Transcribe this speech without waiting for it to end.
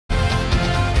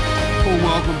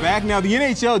Welcome back. Now, the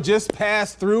NHL just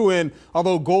passed through, and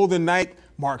although Golden Knight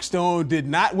Mark Stone did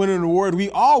not win an award, we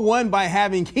all won by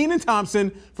having Kenan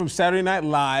Thompson from Saturday Night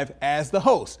Live as the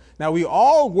host. Now, we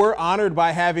all were honored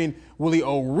by having Willie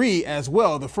O'Ree as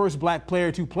well, the first black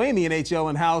player to play in the NHL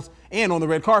in-house and on the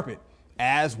red carpet,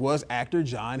 as was actor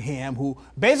Jon Hamm, who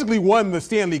basically won the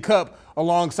Stanley Cup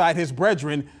alongside his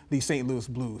brethren, the St. Louis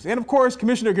Blues. And, of course,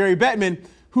 Commissioner Gary Bettman,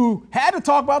 who had to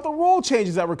talk about the rule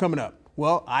changes that were coming up.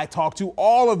 Well, I talked to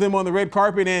all of them on the red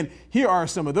carpet, and here are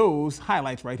some of those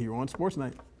highlights right here on Sports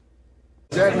Night.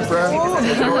 Jackie, bro.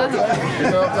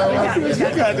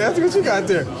 That's what you got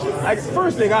there.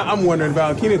 First thing I'm wondering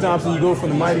about, Kenan Thompson, you go from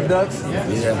the Mighty Ducks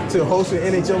to hosting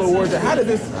NHL Awards. How did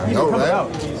this even come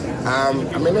about? I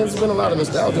mean, there's been a lot of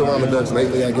nostalgia around the Ducks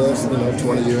lately, I guess,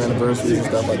 20-year anniversaries and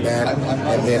stuff like that.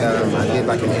 And then I did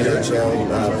like an NHL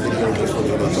video just for the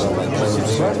NHL, like playing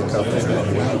the Cup and stuff.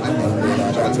 And then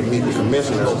I got to meet the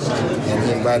commissioner, and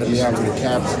he invited me out to the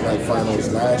Caps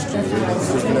finals last year.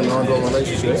 It's just been an ongoing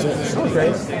relationship since. Okay.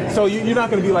 So you're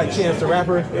not going to be like Chance the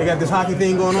Rapper? They got this hockey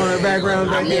thing going on in the background?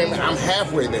 I mean, I'm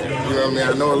halfway there. You know what I mean?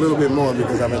 I know a little bit more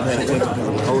because I've been paying attention because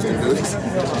I'm hosting this.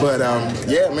 But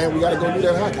yeah, man, we got to go do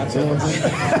that hockey.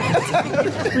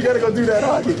 We got to go do that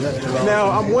hockey.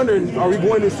 Now, I'm wondering, are we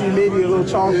going to see maybe a little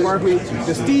Charles Barkley,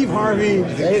 the Steve Harvey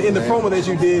in the promo that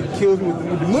you did, kills me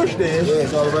with the mustache? Yeah,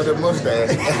 it's all about the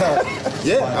mustache.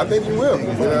 Yeah, I think you will. You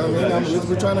know what I mean?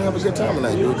 We're trying to have a good time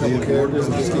tonight. Do a couple characters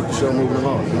and just keep the show moving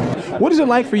along. What is it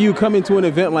like for you coming to an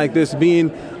event like this,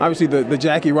 being obviously the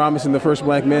Jackie Robinson, the first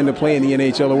black man to play in the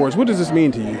NHL Awards? What does this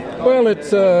mean to you? Well,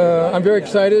 I'm very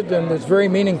excited, and it's very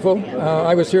meaningful.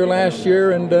 I was here last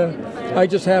year, and I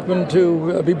just happened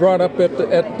to be brought up at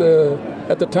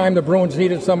the time the Bruins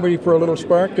needed somebody for a little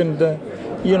spark, and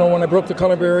when I broke the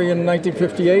color barrier in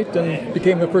 1958 and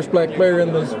became the first black player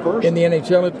in the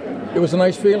NHL, it was a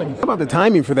nice feeling. How about the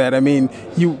timing for that? I mean,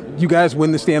 you guys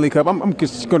win the Stanley Cup. I'm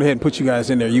just going ahead and put you guys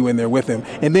in there, you in there with him.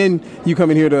 And then you come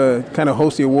in here to kind of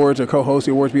host the awards or co-host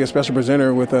the awards, be a special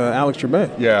presenter with Alex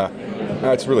Trebek. Yeah,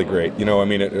 that's really great.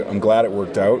 I'm glad it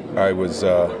worked out. I was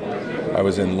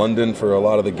in London for a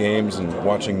lot of the games, and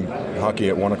watching hockey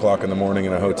at 1 o'clock in the morning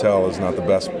in a hotel is not the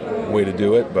best way to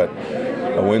do it, but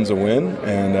a win's a win,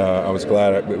 and I was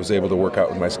glad I was able to work out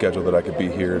with my schedule that I could be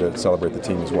here to celebrate the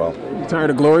team as well. You tired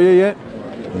of Gloria yet?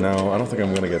 No, I don't think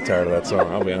I'm going to get tired of that song,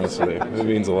 I'll be honest with you. It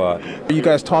means a lot. You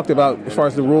guys talked about as far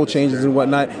as the rule changes and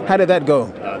whatnot. How did that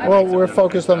go? Well, we're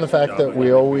focused on the fact that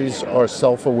we always are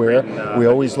self-aware. We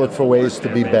always look for ways to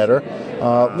be better.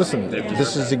 Listen,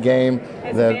 this is a game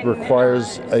that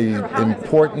requires an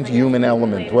important human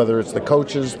element, whether it's the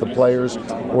coaches, the players,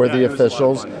 or the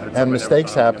officials, and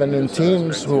mistakes happen, and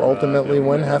teams who ultimately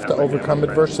win have to overcome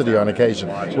adversity on occasion.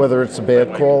 Whether it's a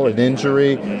bad call, an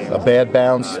injury, a bad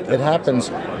bounce, it happens.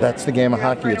 That's the game of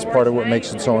hockey. It's part of what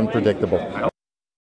makes it so unpredictable.